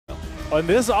On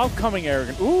this upcoming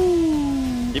Erangel.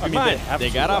 Ooh! Keep in mind, they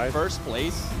got up first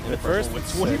place in the first one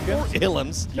with 24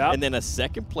 ilms, and then a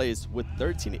second place with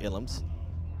 13 ilms.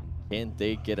 Can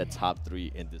they get a top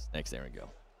 3 in this next Erangel?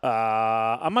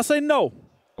 I must say no.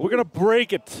 We're going to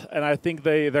break it, and I think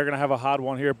they're going to have a hard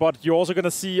one here. But you're also going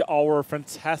to see our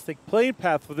fantastic playing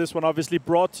path for this one, obviously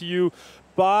brought to you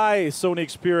by Sony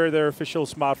Xperia, their official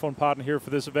smartphone partner here for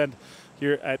this event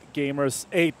here at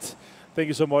Gamers8. Thank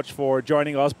you so much for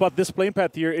joining us. But this plane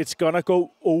path here, it's going to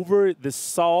go over the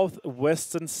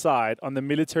southwestern side on the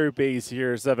military base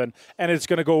here, Seven, and it's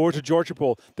going to go over to Georgia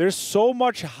Pole. There's so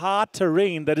much hard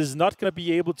terrain that is not going to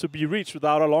be able to be reached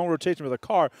without a long rotation with a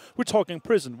car. We're talking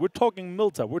prison. We're talking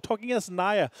Milta. We're talking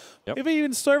Esnaya. Yep.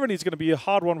 Even Servany is going to be a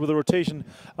hard one with a rotation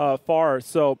far.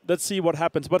 So let's see what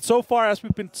happens. But so far, as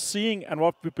we've been seeing and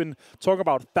what we've been talking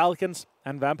about, Falcons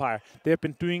and Vampire, they have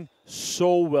been doing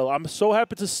so well. I'm so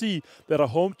happy to see that a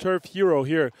home turf hero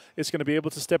here is going to be able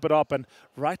to step it up. And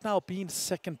right now, being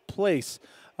second place,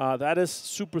 that is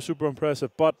super, super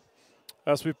impressive. But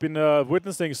as we've been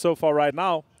witnessing so far right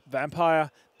now,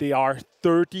 Vampire, they are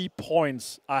 30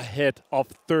 points ahead of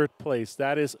third place.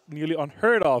 That is nearly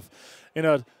unheard of in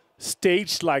a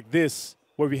stage like this,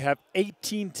 where we have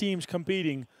 18 teams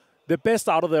competing, the best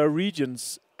out of their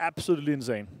regions. Absolutely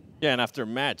insane. Yeah, and after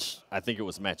match, I think it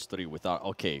was match 3, we thought,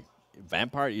 okay,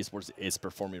 Vampire Esports is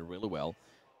performing really well,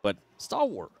 but Star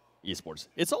Wars Esports,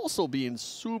 it's also being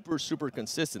super, super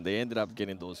consistent. They ended up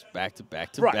getting those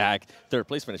back-to-back third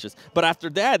place finishes. But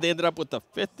after that, they ended up with the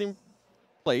 15th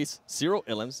place, 0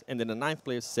 ilms, and then the 9th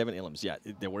place, 7 ilms. Yeah,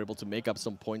 they were able to make up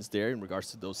some points there in regards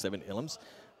to those 7 ilms,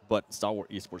 but Star Wars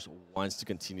Esports wants to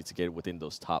continue to get within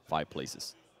those top 5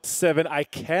 places. 7, I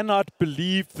cannot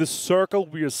believe the circle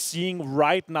we are seeing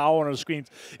right now on our screens.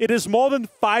 It is more than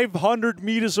 500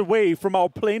 meters away from our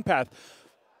plane path.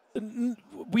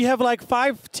 We have like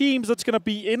 5 teams that's going to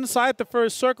be inside the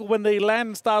first circle when they land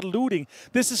and start looting.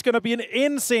 This is going to be an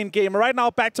insane game. Right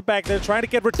now, back-to-back, they're trying to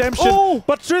get redemption. Oh!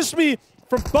 But trust me,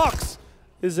 from Box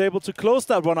is able to close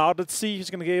that one out. Let's see,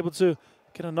 he's going to be able to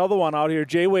get another one out here.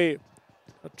 J-Way.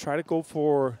 Try to go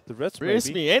for the rest,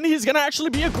 maybe. And he's going to actually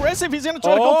be aggressive. He's going to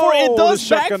try to go for it. It does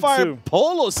backfire.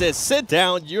 Polo says, sit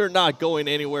down. You're not going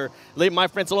anywhere. Leave my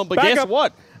friends alone. But guess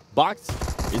what? Box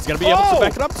is going to be able to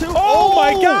back it up too. Oh,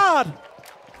 my God.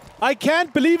 I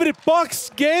can't believe it.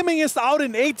 Box Gaming is out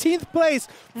in 18th place.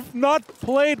 We've not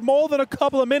played more than a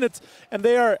couple of minutes, and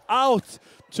they are out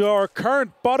to our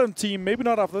current bottom team. Maybe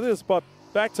not after this, but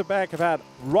back-to-back have had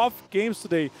rough games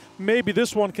today. Maybe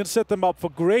this one can set them up for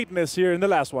greatness here in the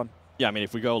last one. Yeah, I mean,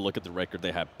 if we go look at the record,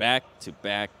 they have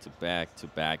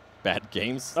back-to-back-to-back-to-back bad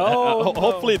games. Oh,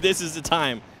 hopefully this is the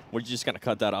time we're just going to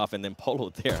cut that off, and then Polo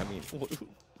there. I mean,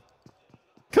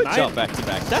 good job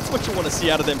back-to-back. That's what you want to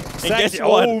see out of them. And guess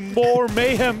what? Oh, more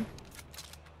mayhem.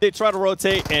 They try to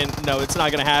rotate, and no, it's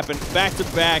not going to happen.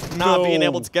 Back-to-back, not being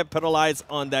able to get penalized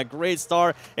on that great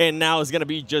star, and now it's going to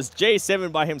be just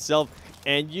J7 by himself.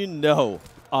 And you know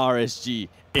RSG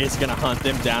is going to hunt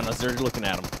them down as they're looking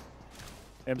at them.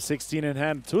 M16 in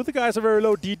hand. 2 of the guys are very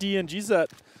low, DD and GZ.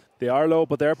 They are low,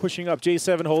 but they're pushing up.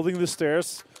 J7 holding the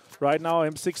stairs. Right now,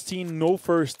 M16, no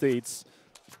first dates.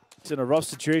 It's in a rough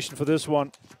situation for this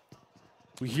one.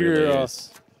 We hear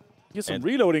some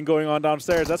reloading going on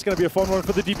downstairs. That's going to be a fun one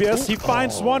for the DPS. He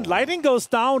finds one. Lighting goes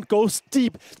down, goes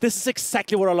deep. This is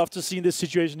exactly what I love to see in this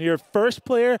situation here. First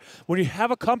player, when you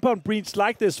have a compound breach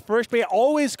like this, first player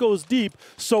always goes deep,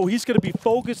 so he's going to be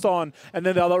focused on, and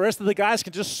then the rest of the guys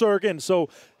can just surge in. So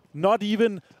not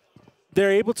even,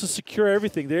 they're able to secure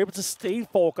everything. They're able to stay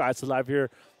 4 guys alive here.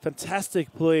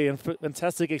 Fantastic play and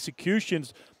fantastic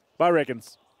executions by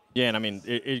Regan.s. Yeah, and I mean,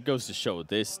 it goes to show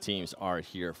these teams are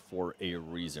here for a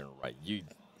reason, right?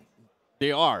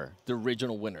 They are the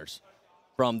original winners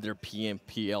from their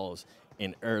PMPLs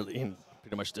in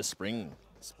pretty much the spring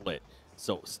split.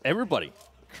 So everybody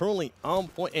currently on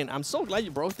point, and I'm so glad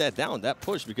you broke that down, that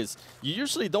push, because you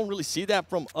usually don't really see that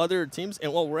from other teams.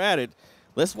 And while we're at it,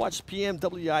 let's watch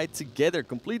PMWI together.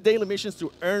 Complete daily missions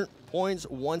to earn points.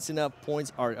 Once enough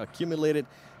points are accumulated,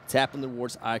 tap on the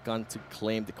rewards icon to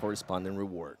claim the corresponding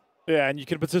reward. Yeah, and you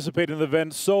can participate in the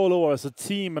event solo or as a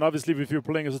team. And obviously, if you're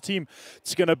playing as a team,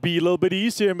 it's going to be a little bit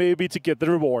easier maybe to get the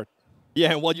reward.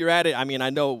 Yeah, and while you're at it, I mean, I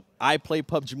know I play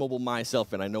PUBG Mobile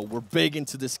myself, and I know we're big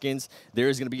into the skins. There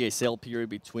is going to be a sale period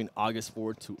between August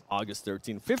 4th to August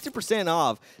 13th. 50%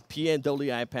 off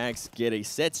PMWI packs. Get a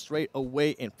set straight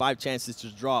away and 5 chances to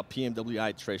draw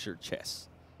PMWI treasure chests.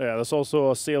 Yeah, there's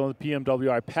also a sale on the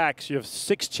PMWI packs. You have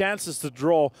 6 chances to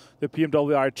draw the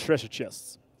PMWI treasure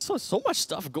chests. So much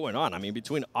stuff going on. I mean,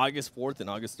 between August 4th and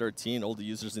August 13th, all the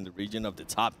users in the region of the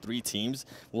top 3 teams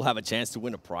will have a chance to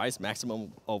win a prize,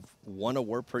 maximum of 1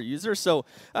 award per user. So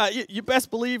you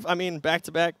best believe, I mean,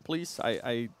 back-to-back, please.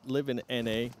 I live in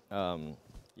NA.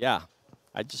 Yeah,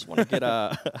 I just want to get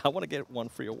I want to get 1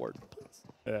 free award, please.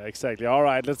 Yeah, exactly. All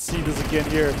right, let's see this again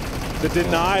here. The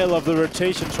denial of the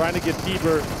rotation, trying to get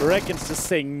deeper. Regan.s just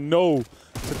saying no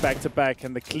to back-to-back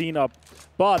and the cleanup.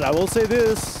 But I will say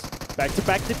this.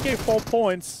 Back-to-back did get 4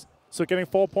 points. So getting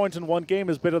 4 points in 1 game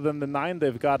is better than the 9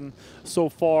 they've gotten so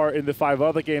far in the 5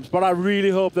 other games. But I really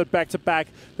hope that back-to-back,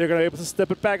 they're going to be able to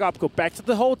step it back up, go back to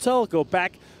the hotel, go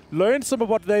back, learn some of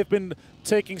what they've been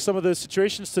taking some of the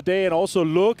situations today, and also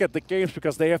look at the games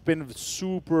because they have been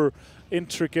super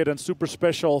intricate and super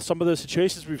special. Some of the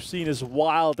situations we've seen is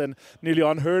wild and nearly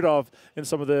unheard of in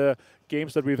some of the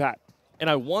games that we've had. And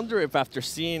I wonder if after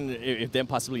seeing, if them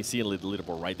possibly seeing the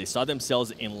leaderboard, right? They saw themselves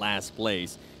in last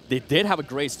place. They did have a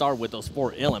great start with those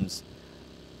 4 elims.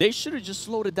 They should have just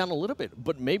slowed it down a little bit,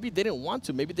 but maybe they didn't want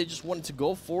to. Maybe they just wanted to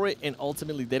go for it, and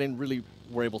ultimately they didn't really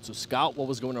were able to scout what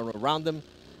was going on around them.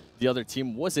 The other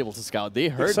team was able to scout. They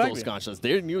heard those gunshots.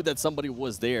 They knew that somebody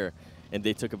was there, and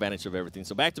they took advantage of everything.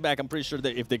 So back-to-back, I'm pretty sure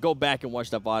that if they go back and watch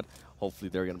that VOD, hopefully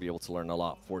they're going to be able to learn a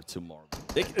lot for tomorrow.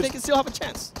 They can still have a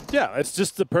chance. Yeah, it's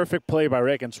just the perfect play by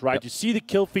Regan.s, right? Yep. You see the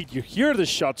kill feed, you hear the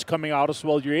shots coming out as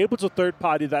well. You're able to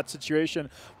third-party that situation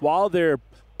while they're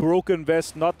broken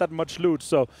vest, not that much loot.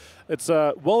 So it's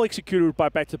well executed by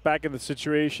back-to-back in the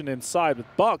situation inside with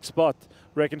Bucks, but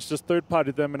Regan.s just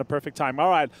third-partied them in a perfect time. All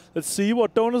right, let's see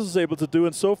what Donuts is able to do.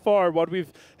 And so far, what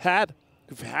we've had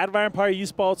Vampire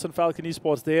Esports and Falcon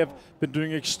Esports. They have been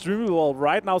doing extremely well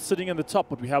right now, sitting in the top,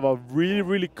 but we have a really,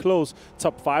 really close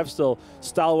top 5 still.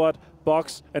 Stalwart,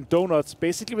 Box, and Donuts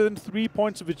basically within 3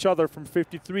 points of each other from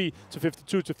 53 to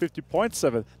 52 to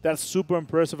 50.7. That's super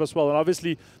impressive as well. And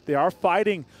obviously, they are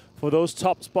fighting for those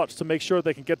top spots to make sure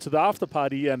they can get to the after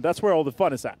party, and that's where all the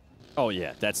fun is at. Oh,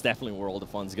 yeah, that's definitely where all the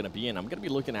fun's going to be. And I'm going to be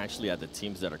looking actually at the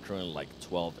teams that are currently like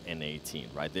 12 and 18,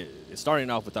 right? Starting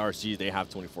off with RSG, they have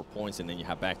 24 points, and then you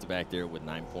have back-to-back there with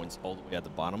 9 points all the way at the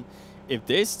bottom. If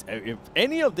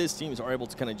any of these teams are able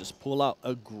to kind of just pull out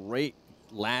a great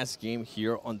last game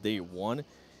here on day 1,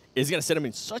 it's going to set them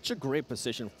in such a great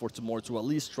position for tomorrow to at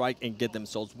least strike and get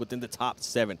themselves within the top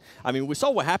 7. I mean, we saw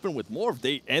what happened with Morph.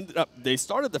 They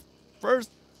started the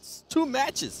first 2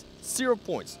 matches, 0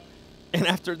 points. And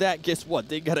after that, guess what?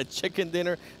 They got a chicken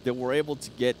dinner. They were able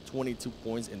to get 22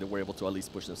 points, and they were able to at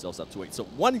least push themselves up to 8. So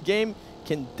 1 game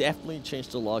can definitely change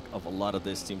the luck of a lot of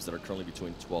these teams that are currently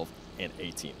between 12 and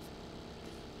 18.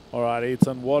 All right,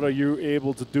 Eitan, what are you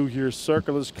able to do here?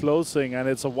 Circle is closing, and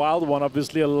it's a wild one.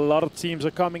 Obviously, a lot of teams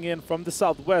are coming in from the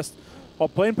southwest. Our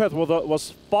plane path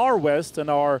was far west, and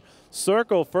our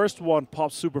circle, first one,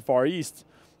 popped super far east.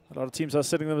 A lot of teams are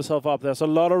setting themselves up. There's a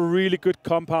lot of really good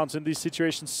compounds in these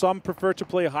situations. Some prefer to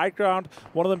play high ground.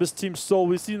 One of them is Team Soul.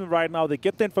 We see them right now. They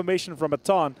get the information from a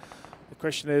ton. The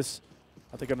question is,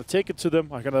 are they going to take it to them?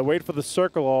 Are they going to wait for the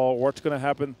circle, or what's going to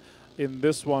happen in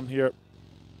this one here?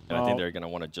 And I think they're going to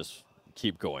want to just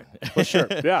keep going. For sure.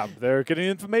 Yeah, they're getting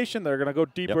information. They're going to go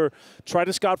deeper, try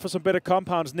to scout for some better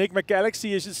compounds. Enigma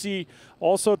Galaxy, as you see,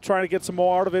 also trying to get some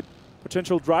more out of it.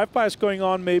 Potential drive-bys going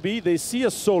on, maybe. They see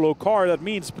a solo car. That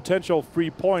means potential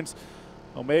free points.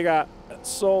 Omega,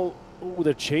 Soul, ooh,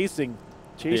 they're chasing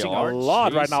a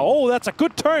lot right now. Oh, that's a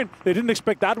good turn. They didn't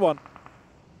expect that one.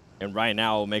 And right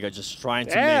now, Omega just trying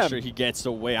to make sure he gets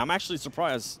away. I'm actually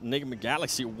surprised Enigma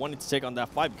Galaxy wanted to take on that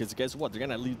fight, because guess what? They're going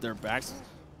to leave their backs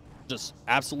just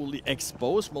absolutely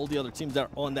exposed from all the other teams that are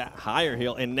on that higher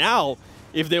hill. And now,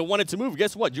 if they wanted to move,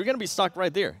 guess what? You're going to be stuck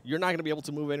right there. You're not going to be able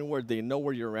to move anywhere. They know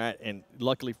where you're at, and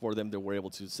luckily for them, they were able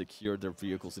to secure their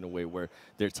vehicles in a way where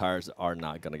their tires are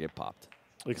not going to get popped.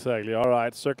 Exactly. All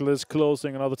right, circle is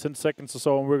closing, another 10 seconds or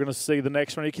so, and we're going to see the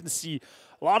next one. You can see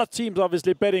a lot of teams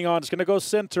obviously betting on it's going to go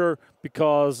center,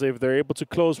 because if they're able to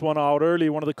close one out early,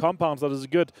 one of the compounds that is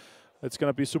good, it's going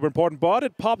to be super important. But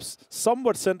it pops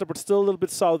somewhat center, but still a little bit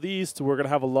southeast. We're going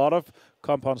to have a lot of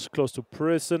compounds close to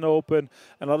Prison open,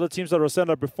 and other teams that were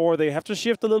center before, they have to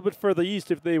shift a little bit further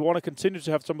east if they want to continue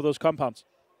to have some of those compounds.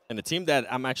 And the team that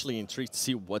I'm actually intrigued to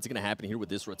see what's going to happen here with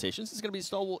this rotation is going to be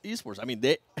Stalwart Esports. I mean,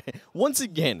 they once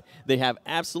again, they have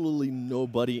absolutely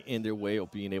nobody in their way of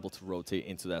being able to rotate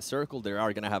into that circle. They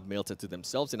are going to have Melted to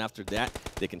themselves, and after that,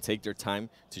 they can take their time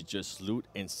to just loot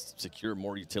and secure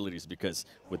more utilities, because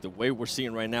with the way we're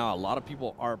seeing right now, a lot of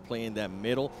people are playing that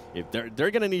middle. If they're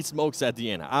going to need smokes at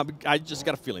the end. I just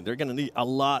got a feeling they're going to need a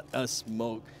lot of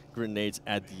smoke grenades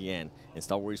at the end, and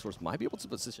Stalwart Esports might be able to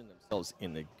position themselves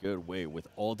in a good way with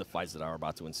all the fights that are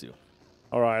about to ensue.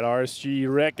 All right, RSG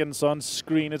Regan.s on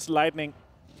screen. It's Lightning.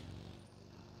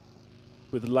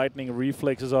 With Lightning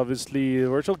reflexes, obviously.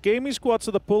 Virtual Gaming Squad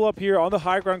to the pull-up here on the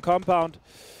high ground compound.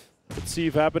 Let's see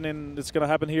if it's going to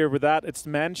happen here with that. It's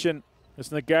Mansion. It's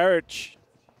in the garage.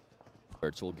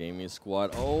 Virtual Gaming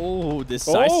Squad. Oh,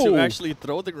 decides to actually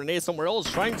throw the grenade somewhere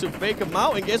else, trying to fake him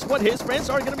out. And guess what? His friends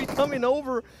are going to be coming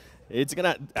over. It's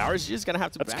gonna RSG is gonna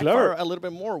have to backfire a little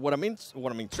bit more. What I'm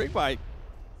intrigued by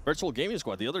Virtual Gaming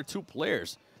Squad, the other two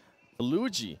players,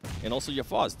 Luigi and also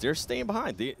Yafaz, they're staying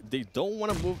behind. They don't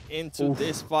want to move into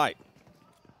this fight.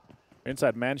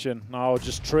 Inside Mansion now,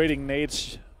 just trading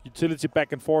nades, utility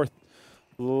back and forth.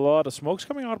 A lot of smokes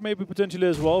coming out, maybe potentially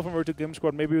as well from Virtual Gaming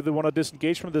Squad. Maybe they want to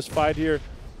disengage from this fight here.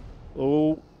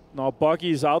 Oh, now Buggy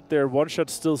is out there. One shot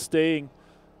still staying.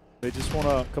 They just want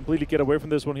to completely get away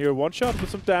from this one here. One shot with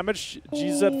some damage.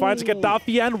 GZ finds a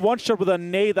Gaddafi and one shot with a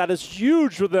nade. That is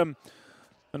huge for them.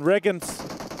 And Regan.s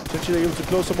potentially able to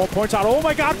close some more points out. Oh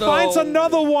my god, finds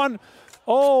another one.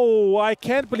 Oh, I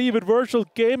can't believe it. Virtual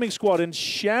Gaming Squad in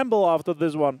shamble after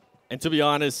this one. And to be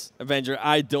honest, Avenger,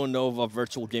 I don't know if a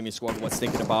Virtual Gaming Squad was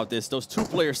thinking about this. Those two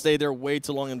players stayed there way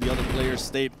too long, and the other players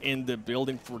stayed in the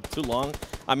building for too long.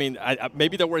 I mean,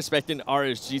 maybe they were expecting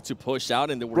RSG to push out,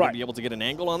 and they were going to be able to get an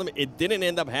angle on them. It didn't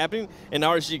end up happening, and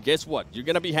RSG, guess what? You're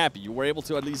going to be happy. You were able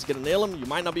to at least get a nail him. You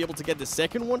might not be able to get the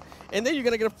second one, and then you're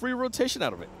going to get a free rotation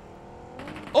out of it.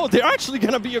 Oh, they're actually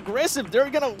going to be aggressive. They're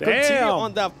going to continue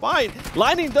on that fight.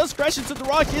 Lightning does crash into the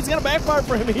rock. It's going to backfire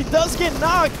for him. He does get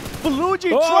knocked. Luigi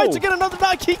tried to get another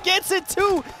knock. He gets it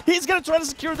too. He's going to try to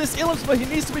secure this Illims, but he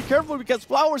needs to be careful because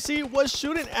Flower C was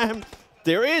shooting at him.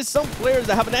 There is some players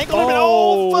that have an angle limit.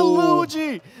 Oh,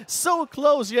 Luigi! So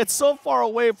close, yet so far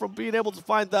away from being able to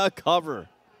find that cover.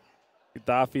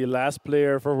 Gaddafi, last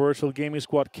player for Virtual Gaming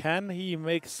Squad. Can he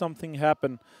make something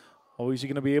happen? Or is he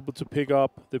going to be able to pick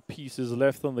up the pieces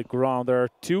left on the ground? There are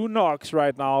two knocks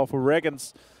right now for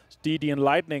Regan.s, DD and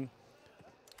Lightning.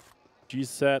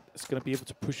 GZ is going to be able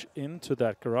to push into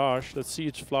that garage. Let's see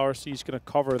if Flower C is going to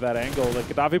cover that angle that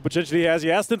Gaddafi potentially has. He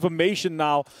has the information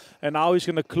now, and now he's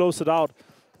going to close it out.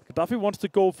 Gaddafi wants to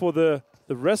go for the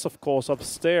rest, of course,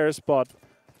 upstairs, but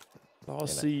Flower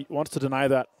C wants to deny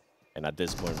that. And at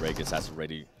this point, Regan.s has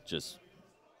already just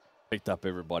picked up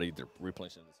everybody. They're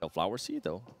replenishing themselves. Flower C,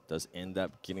 though, does end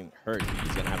up getting hurt.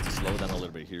 He's going to have to slow down a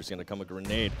little bit. Here's going to come a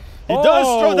grenade. He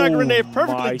does throw that grenade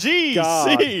perfectly.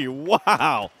 GC!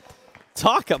 Wow!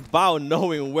 Talk about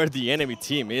knowing where the enemy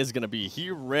team is going to be.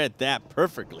 He read that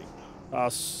perfectly.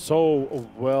 So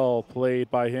well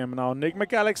played by him. Now, Enigma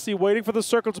Galaxy waiting for the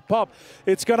circle to pop.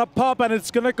 It's going to pop, and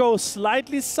it's going to go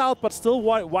slightly south, but still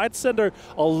wide center.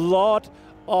 A lot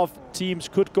of teams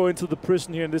could go into the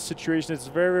prison here in this situation. It's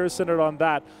very, very centered on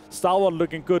that. Stalwart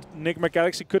looking good. Enigma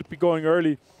Galaxy could be going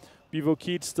early. Bevo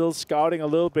Keat still scouting a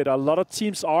little bit. A lot of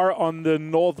teams are on the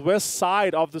northwest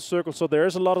side of the circle, so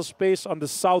there's a lot of space on the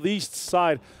southeast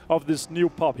side of this new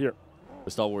pop here.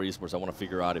 With Stalwart Esports, I want to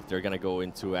figure out if they're going to go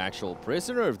into actual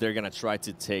prison or if they're going to try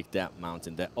to take that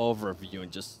mountain, that overview,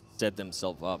 and just set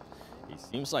themselves up. It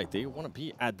seems like they want to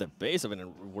be at the base of it,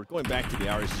 and we're going back to the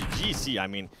RSG. I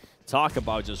mean, talk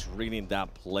about just reading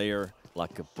that player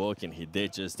like a book, and he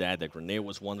did just that. The grenade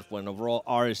was wonderful, and overall,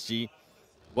 RSG,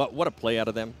 what a play out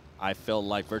of them. I felt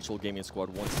like Virtual Gaming Squad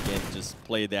once again just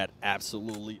played that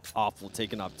absolutely awful,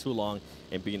 taking off too long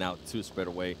and being out too spread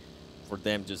away. For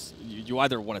them, just you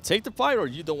either want to take the fight or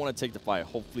you don't want to take the fight.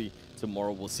 Hopefully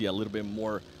tomorrow we'll see a little bit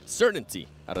more certainty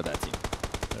out of that team.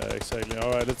 Exactly.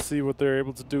 All right, let's see what they're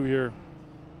able to do here.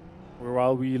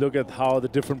 While we look at how the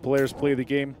different players play the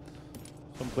game.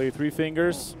 Some play 3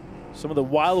 fingers. Some of the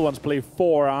wild ones play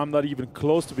 4. I'm not even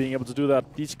close to being able to do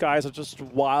that. These guys are just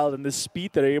wild, and the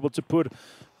speed they're able to put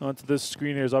onto this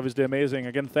screen here is obviously amazing.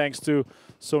 Again, thanks to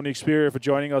Sony Xperia for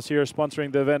joining us here,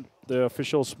 sponsoring the event, the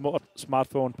official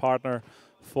smartphone partner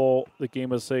for the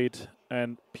Gamers8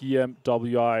 and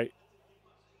PMWI.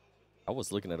 I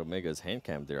was looking at Omega's hand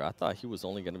cam there. I thought he was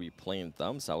only going to be playing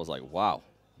thumbs. I was like, wow,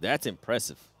 that's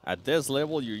impressive. At this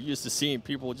level, you're used to seeing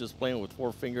people just playing with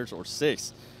 4 fingers or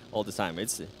 6 all the time.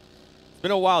 It's been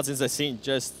a while since I've seen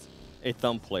just a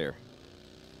thumb player.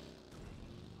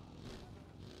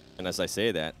 And as I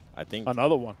say that, I think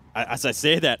another one. As I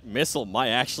say that, Missile might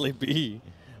actually be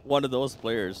one of those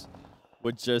players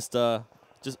with just yeah,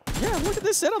 look at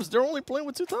these setups. They're only playing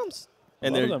with 2 thumbs.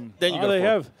 And then you go they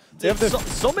have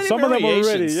so many some of them variations.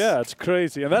 already. Yeah, it's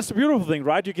crazy. And that's the beautiful thing,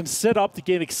 right? You can set up the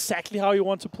game exactly how you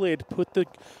want to play it. Put the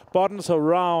buttons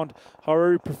around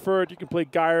however you prefer it. You can play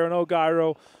gyro, no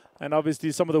gyro. And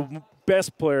obviously some of the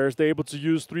best players, they're able to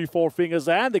use 3, 4 fingers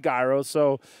and the gyro.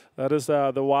 So that is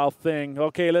the wild thing.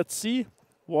 Okay, let's see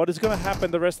what is going to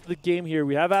happen the rest of the game here.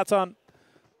 We have Aton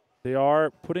They are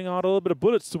putting out a little bit of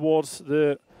bullets towards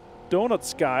the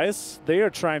Donuts guys. They are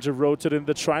trying to rotate in.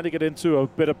 They're trying to get into a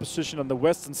better position on the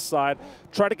western side.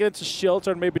 Try to get into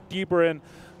shelter and maybe deeper in.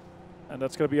 And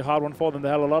that's going to be a hard one for them. They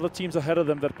have a lot of teams ahead of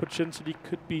them that potentially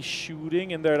could be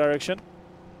shooting in their direction.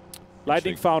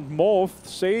 Lightning found Morph.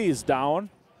 Say is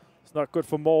down. It's not good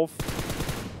for Morph.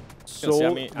 So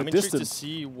I'm intrigued to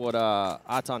see what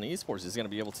Atan Esports is going to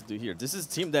be able to do here. This is a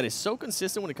team that is so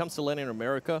consistent when it comes to Latin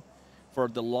America. For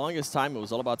the longest time, it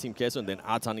was all about Team Queso, and then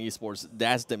Atan Esports,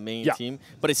 that's the main team.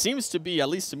 But it seems to be, at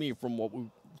least to me, from what we've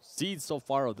seen so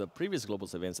far of the previous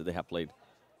Globals events that they have played,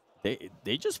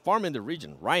 they just farm in the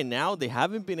region. Right now, they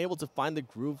haven't been able to find the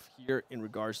groove here in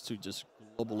regards to just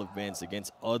global events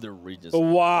against other regions.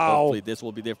 Wow. Hopefully, this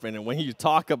will be different. And when you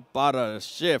talk about a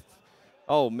shift,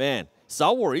 oh, man,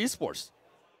 Sour Esports,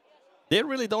 they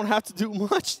really don't have to do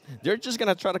much. They're just going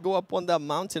to try to go up on that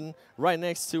mountain right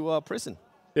next to Prison.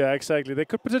 Yeah, exactly. They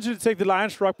could potentially take the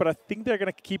Lion's Rock, but I think they're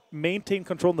going to maintain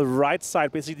control on the right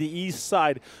side, basically the east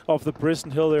side of the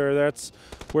Prison Hill there. That's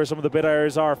where some of the better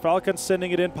areas are. Falcon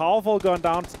sending it in. Powerful gun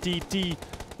down to DD.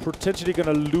 Potentially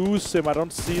going to lose him. I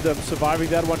don't see them surviving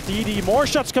that one. DD, more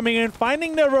shots coming in,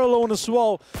 finding Never Alone as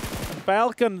well.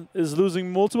 Falcon is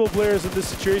losing multiple players in this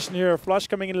situation here. Flush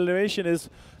coming in, elimination is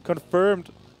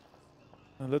confirmed.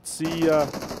 And let's see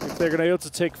if they're going to be able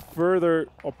to take further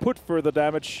or put further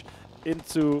damage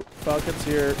into Falcons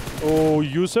here. Oh,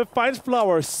 Yusuf finds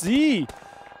Flower C.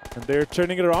 And they're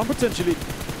turning it around potentially.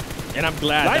 And I'm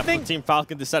glad that Team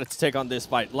Falcon decided to take on this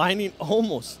fight. Lightning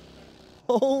almost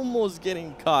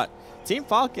getting caught. Team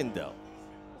Falcon, though,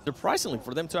 surprisingly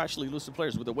for them to actually lose the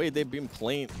players with the way they've been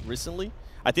playing recently,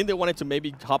 I think they wanted to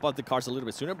maybe hop out the cars a little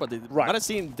bit sooner, but they might have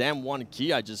seen damn one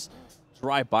key. I just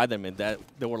drive by them and that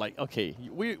they were like, okay,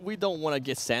 we don't want to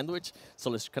get sandwiched, so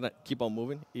let's kind of keep on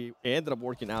moving. It ended up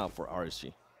working out for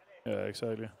RSG. Yeah,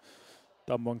 exactly.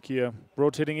 Dumb one Kia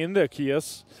rotating in their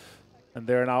Kias, and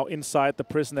they're now inside the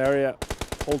prison area,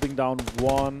 holding down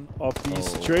one of these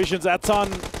situations.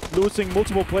 Atan losing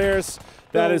multiple players.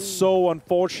 That is so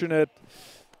unfortunate.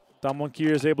 Dumb one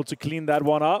Kia is able to clean that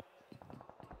one up.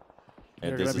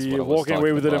 And they're going to be walking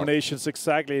away with eliminations.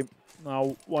 Exactly.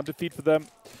 Now one defeat for them.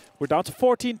 We're down to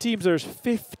 14 teams. There's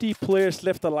 50 players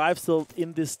left alive still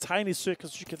in this tiny circle.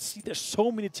 As you can see, there's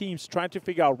so many teams trying to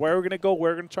figure out where we're going to go,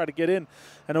 where we're going to try to get in.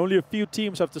 And only a few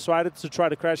teams have decided to try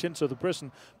to crash into the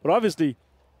prison. But obviously,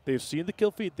 they've seen the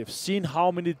kill feed. They've seen how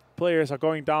many players are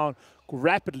going down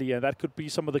rapidly, and that could be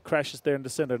some of the crashes there in the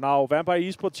center. Now, Vampire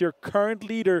Esports, your current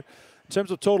leader in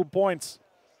terms of total points.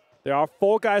 There are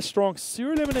 4 guys strong,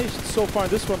 0 eliminations so far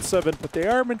in this one, 7. But they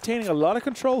are maintaining a lot of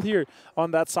control here on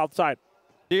that south side.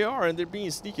 They are, and they're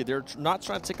being sneaky. They're not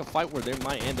trying to take a fight where they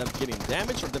might end up getting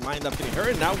damaged or they might end up getting hurt.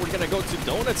 And now we're going to go to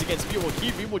Donuts against Vivo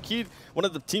Kid. Vivo Kid, one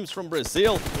of the teams from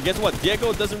Brazil. And guess what?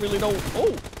 Diego doesn't really know.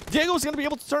 Oh, Diego's going to be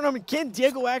able to turn on him. Can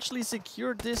Diego actually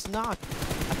secure this knock?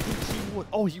 I think he would.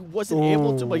 Oh, he wasn't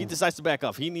able to, but he decides to back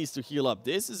off. He needs to heal up.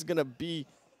 This is going to be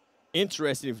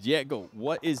interesting if Diego,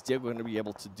 what is Diego going to be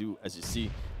able to do? As you see,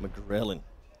 McGrellin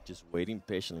just waiting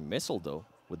patiently. Missile, though,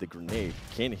 with the grenade.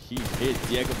 Can he hit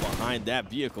Diego behind that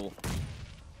vehicle?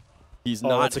 He's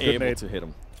not able to hit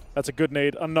him. That's a good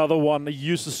nade. Another one. He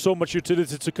uses so much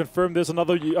utility to confirm this.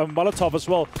 Another Molotov as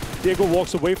well. Diego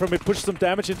walks away from it, pushes some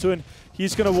damage into it.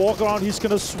 He's going to walk around. He's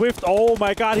going to swift. Oh,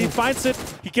 my God. He finds it.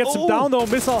 He gets him down, though.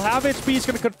 Missile half HP. He's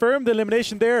going to confirm the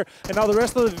elimination there. And now the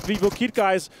rest of the Vivo Kid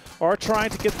guys are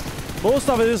trying to get most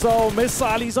of it. Is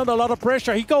Missile. He's under a lot of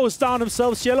pressure. He goes down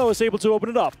himself. Cielo is able to open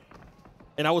it up.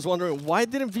 And I was wondering, why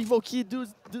didn't Vivo Key do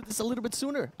this a little bit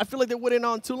sooner? I feel like they waited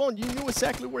on too long. You knew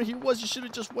exactly where he was. You should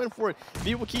have just went for it.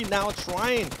 Vivo Key now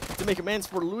trying to make amends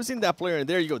for losing that player. And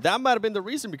there you go. That might have been the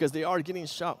reason, because they are getting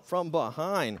shot from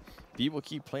behind. Vivo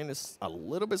Key playing this a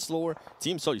little bit slower.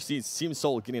 Team Soul, you see Team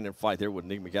Soul getting in a fight there with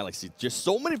Enigma Galaxy. Just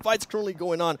so many fights currently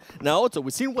going on. Now, Otto,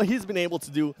 we've seen what he's been able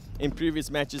to do in previous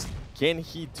matches. Can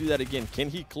he do that again? Can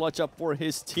he clutch up for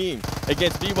his team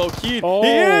against Vivo Key? Oh. He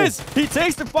is! He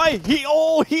takes the fight. He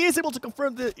is able to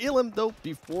confirm the Elim, though,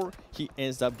 before he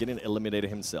ends up getting eliminated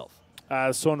himself.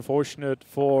 So unfortunate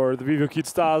for the Vivo Kid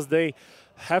Stars. They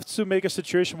have to make a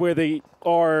situation where they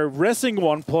are resting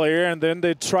one player and then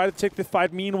they try to take the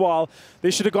fight. Meanwhile,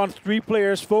 they should have gone 3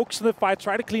 players, focus on the fight,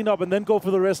 try to clean up, and then go for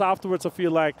the rest afterwards, I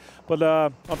feel like. But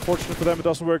unfortunate for them, it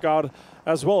doesn't work out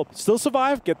as well. Still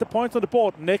survive, get the points on the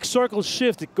board. Next circle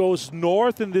shift, it goes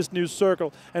north in this new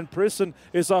circle, and Prison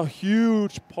is a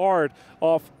huge part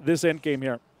of this endgame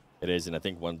here. It is, and I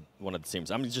think one of the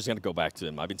teams, I'm just going to go back to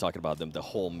them. I've been talking about them the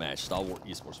whole match. Stalwart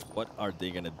Esports, what are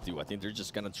they going to do? I think they're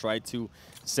just going to try to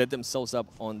set themselves up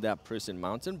on that Prison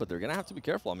Mountain, but they're going to have to be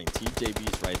careful. I mean,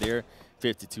 TJB is right there.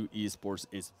 52 Esports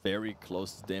is very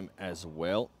close to them as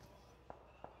well.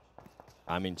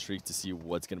 I'm intrigued to see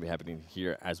what's going to be happening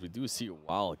here as we do see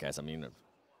Wildcats. I mean,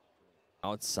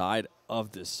 outside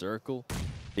of the circle,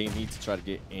 they need to try to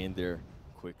get in there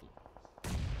quickly.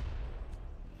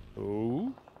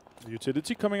 Oh.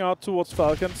 Utility coming out towards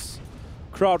Falcons.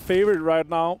 Crowd favorite right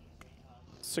now.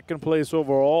 Second place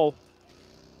overall.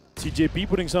 TJP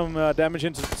putting some damage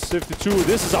into 52.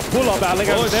 This is a pull-up, Alec.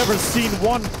 I've never seen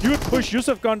one huge push.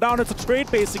 Yusuf gone down. It's a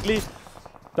trade, basically.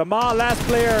 Damar, last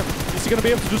player. Is he going to be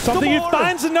able to do something? He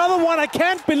finds another one. I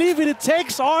can't believe it. It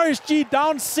takes RSG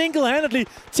down single-handedly.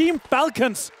 Team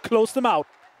Falcons close them out.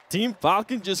 Team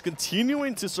Falcon just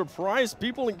continuing to surprise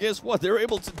people, and guess what? They're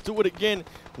able to do it again,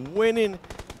 winning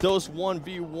those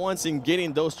 1v1s and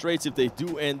getting those trades if they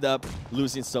do end up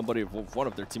losing somebody. If one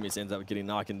of their teammates ends up getting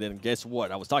knocked, and then guess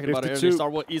what? I was talking about it earlier,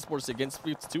 Stalwart Esports against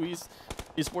 52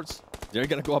 Esports. They're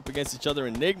going to go up against each other.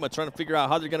 Enigma trying to figure out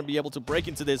how they're going to be able to break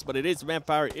into this, but it is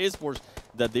Vampire Esports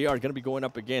that they are going to be going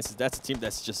up against. That's a team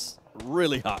that's just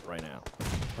really hot right now.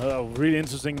 Really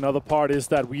interesting. Another part is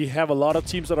that we have a lot of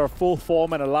teams that are full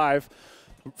form and alive.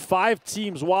 5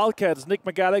 teams: Wildcats,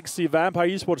 Enigma Galaxy, Vampire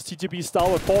Esports, TGP,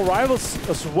 Stalwart, 4 rivals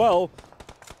as well.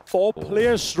 4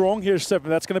 players strong here, 7.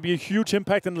 That's going to be a huge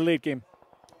impact in the late game.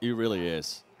 It really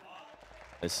is.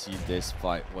 Let's see this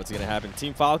fight. What's going to happen?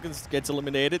 Team Falcons gets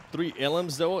eliminated. 3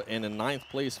 elims, though, and a 9th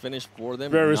place finish for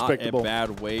them. Very Not respectable. a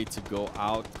bad way to go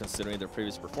out, considering their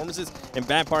previous performances. And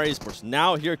Vampire Esports,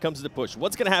 now here comes the push.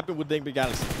 What's going to happen with Enigma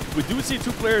Galaxy? We do see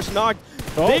 2 players knocked.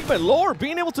 Enigma, Lore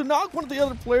being able to knock one of the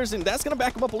other players, and that's going to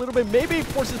back him up a little bit. Maybe it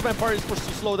forces Vampire Esports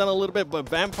to slow down a little bit, but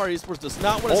Vampire Esports does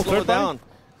not want to slow down.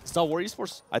 Stalwart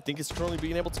Esports, I think, is currently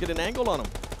being able to get an angle on him.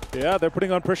 Yeah, they're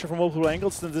putting on pressure from multiple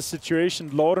angles in this situation.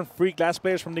 Lord and Freak, last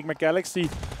players from Enigma Galaxy,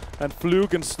 and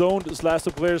Fluke and Stone is last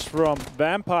 2 players from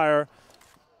Vampire.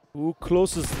 Who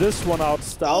closes this one out?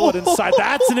 Stalwart inside.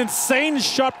 That's an insane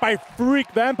shot by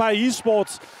Freak. Vampire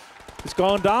Esports has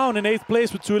gone down in 8th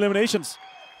place with 2 eliminations.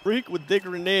 Freak with the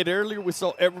grenade. Earlier we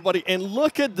saw everybody, and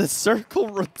look at the circle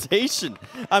rotation.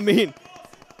 I mean,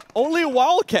 only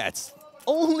Wildcats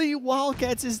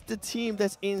is the team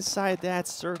that's inside that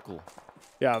circle.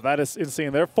 Yeah, that is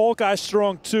insane. They're 4 guys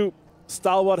strong too.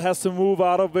 Stalwart has to move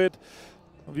out of it.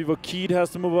 Vivo Keed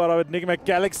has to move out of it. Enigma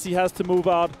Galaxy has to move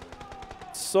out.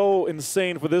 So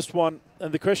insane for this one.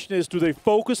 And the question is, do they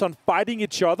focus on fighting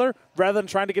each other rather than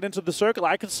trying to get into the circle?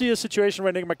 I can see a situation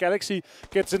where Enigma Galaxy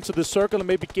gets into the circle and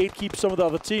maybe gatekeep some of the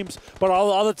other teams. But all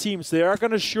the other teams, they are going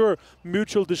to assure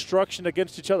mutual destruction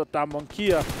against each other.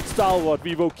 Damonkia, Stalwart,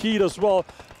 Vivo Keed as well.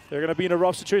 They're going to be in a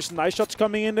rough situation. Nice shots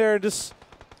coming in there.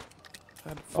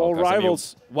 And 4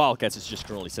 rivals. I mean, Wildcats is just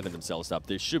currently setting themselves up.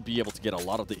 They should be able to get a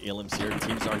lot of the elims here.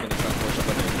 Teams are going to try to push up,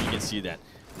 and you can see that.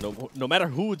 No matter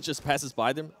who just passes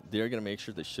by them, they're going to make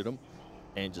sure they shoot them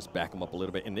and just back them up a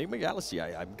little bit. And Enigma Galaxy,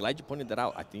 I'm glad you pointed that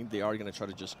out. I think they are going to try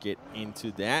to just get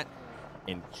into that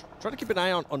and try to keep an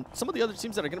eye on some of the other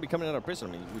teams that are going to be coming out of prison.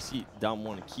 I mean, we see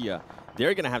Down1 and Kia.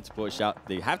 They're going to have to push out.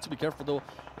 They have to be careful, though.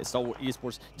 It's Stalwart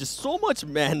Esports. Just so much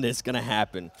madness going to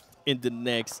happen in the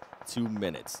next 2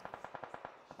 minutes.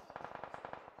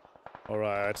 All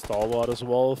right, Stalwart as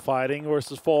well, fighting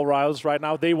versus 4 rivals right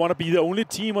now. They want to be the only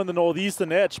team on the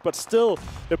northeastern edge, but still,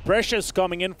 the pressure is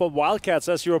coming in from Wildcats,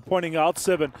 as you were pointing out,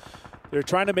 Sibin. They're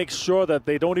trying to make sure that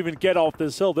they don't even get off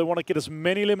this hill. They want to get as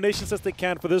many eliminations as they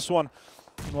can for this one.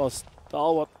 Well,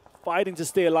 Stalwart fighting to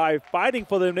stay alive, fighting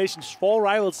for the eliminations. 4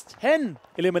 rivals, 10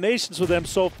 eliminations for them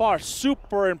so far.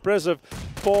 Super impressive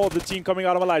for the team coming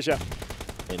out of Malaysia.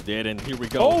 And here we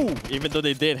go. Even though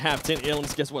they did have 10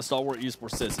 elims, guess what Stalwart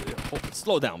Esports says?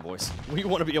 Slow down, boys. We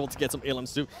want to be able to get some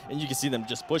elims too. And you can see them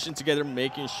just pushing together,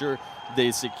 making sure they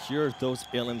secure those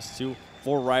elims too.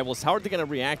 4 rivals. How are they going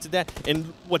to react to that? And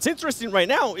what's interesting right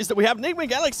now is that we have Enigma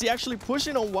Galaxy actually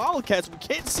pushing on Wildcats. We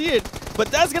can't see it, but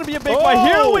that's going to be a big fight.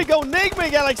 Here we go. Enigma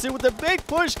Galaxy with a big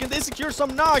push. Can they secure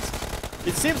some knocks?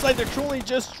 It seems like they're truly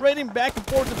just trading back and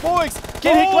forth. The boys,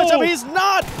 can he clutch up? He's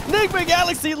not! Enigma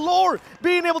Galaxy, Lore,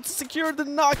 being able to secure the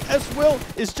knock as well.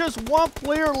 It's just 1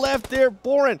 player left there.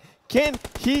 Boren, can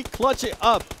he clutch it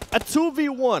up? A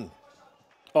 2v1.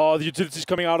 Oh, the utility's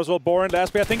coming out as well. Boren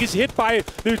last play. I think he's hit by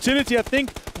the utility. I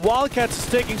think Wildcats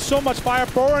is taking so much fire.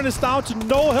 Boren is down to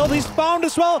no health. He's found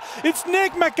as well. It's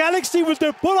Enigma Galaxy with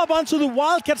their pull-up onto the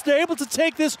Wildcats. They're able to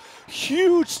take this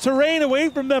huge terrain away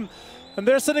from them. And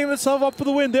they're setting themselves up for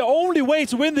the win. The only way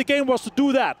to win the game was to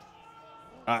do that.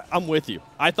 I'm with you.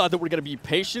 I thought they were going to be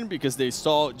patient because they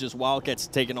saw just Wildcats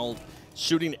taking all,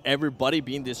 shooting everybody,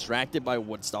 being distracted by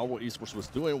what Star Wars Esports was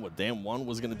doing, what Damn One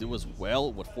was going to do as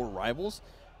well with 4 rivals.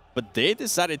 But they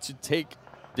decided to take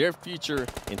their future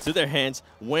into their hands,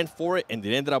 went for it, and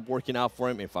it ended up working out for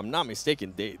him. If I'm not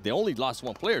mistaken, they only lost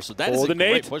 1 player, so that is a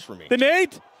great push for me. The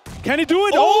nade! Can he do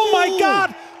it? Oh my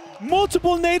god!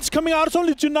 Multiple nades coming out. It's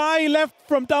only Junai left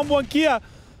from down 1 gear.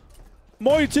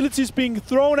 More utilities being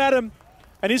thrown at him.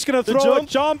 And he's going to throw a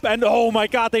jump, and oh my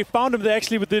god, they found him there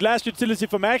actually with the last utility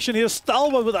from action. Here's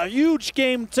Stalwart with a huge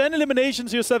game, 10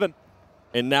 eliminations, here 7.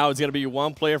 And now it's going to be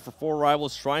 1 player for 4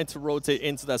 rivals trying to rotate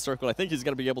into that circle. I think he's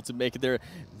going to be able to make it there.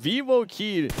 Vivo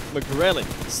Key McGrellin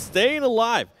staying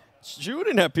alive,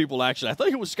 shooting at people actually. I thought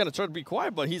he was going to try to be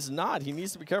quiet, but he's not. He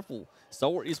needs to be careful. Star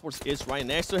Wars Esports is right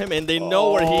next to him, and they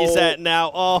know where he's at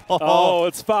now. Oh,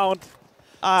 it's found.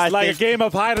 It's like a game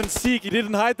of hide and seek. He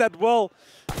didn't hide that well.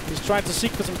 He's trying to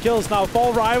seek for some kills now.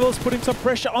 4 rivals putting some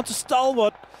pressure onto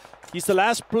Stalwart. He's the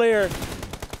last player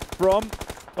from...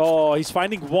 Oh, he's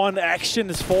finding 1. Action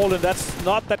is fallen. That's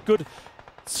not that good.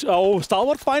 Oh,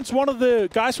 Stalwart finds one of the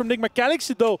guys from Enigma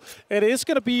Galaxy, though. It is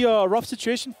going to be a rough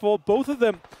situation for both of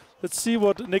them. Let's see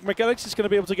what Enigma Galaxy is going to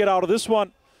be able to get out of this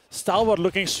one. Stalwart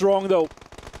looking strong, though.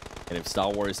 And if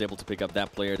Stalwart is able to pick up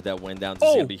that player that went down, this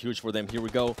is going to be huge for them. Here we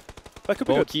go. That could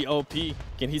be good. OP.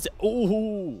 Can he say...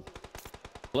 Ooh.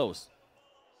 Close.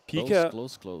 Pika,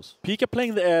 close. Pika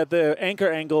playing the anchor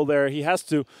angle there. He has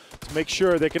to make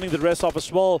sure they're getting the rest off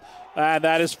as well. And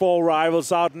that is 4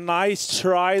 rivals out. Nice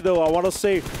try, though, I want to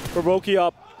say, for Roki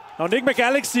up. Now, Enigma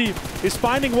Galaxy is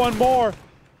finding 1 more.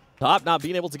 Top not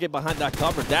being able to get behind that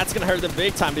cover. That's going to hurt them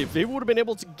big time. If they would have been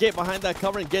able to get behind that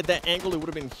cover and get that angle, it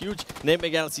would have been huge. Enigma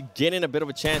Galaxy getting a bit of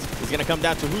a chance. It's going to come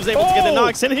down to who's able to get the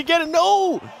knocks. And he get it.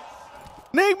 No!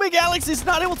 Enigma Galaxy is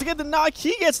not able to get the knock.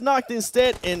 He gets knocked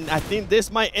instead, and I think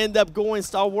this might end up going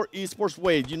Star Wars Esports'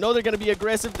 way. You know they're going to be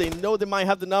aggressive. They know they might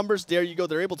have the numbers. There you go.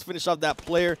 They're able to finish off that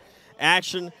player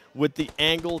action with the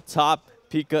angle top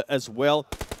Pika as well.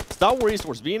 Star Wars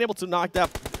Esports being able to knock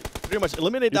that, pretty much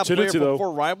eliminate that player from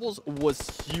 4 rivals was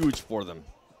huge for them.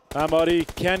 Amari,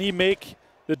 can he make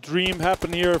the dream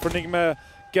happen here for Enigma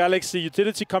Galaxy?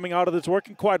 Utility coming out of this,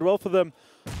 working quite well for them.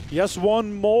 He has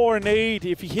 1 more nade.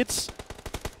 If he hits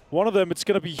one of them, it's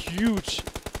going to be huge.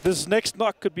 This next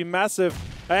knock could be massive.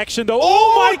 Action, though.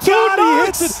 Oh my god, he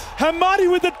hits it! Hamadi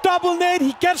with the double nade.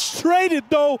 He gets traded,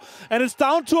 though. And it's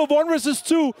down to a 1 versus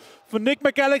 2 for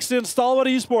Enigma Galaxy and Stalwart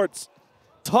Esports.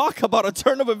 Talk about a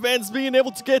turn of events, being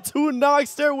able to get 2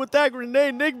 knocks there with that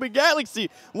grenade. Enigma Galaxy,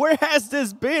 where has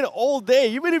this been all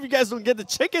day? Even if you guys don't get the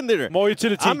chicken there. More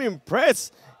utility. I'm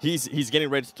impressed. He's getting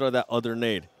ready to throw that other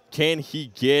nade. Can he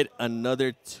get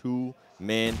another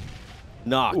 2-man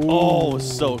knock? Ooh. Oh,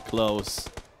 so close.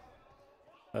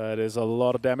 That is a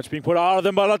lot of damage being put out of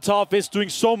the Molotov. Is doing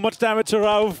so much damage to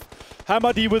Rauf.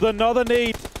 Hamadi with another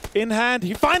nade in hand.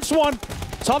 He finds one.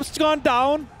 Top's gone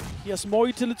down. He has more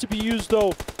utility to be used,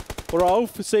 though.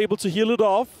 Rauf is able to heal it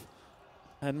off.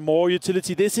 And more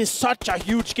utility. This is such a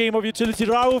huge game of utility.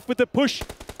 Rauf with the push.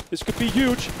 This could be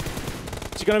huge.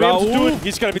 Is he going to be able to do it?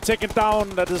 He's going to be taken down.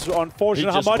 That is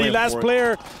unfortunate. Hamadi, last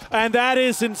player. And that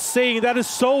is insane. That is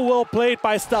so well played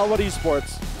by Stalwart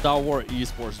Esports. Star Wars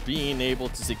Esports being able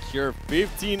to secure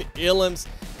 15 elims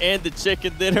and the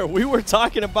chicken dinner. We were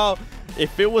talking about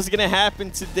if it was going to happen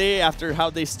today after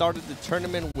how they started the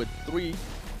tournament with 3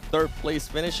 third-place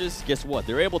finishes. Guess what?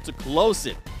 They're able to close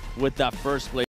it with that first place.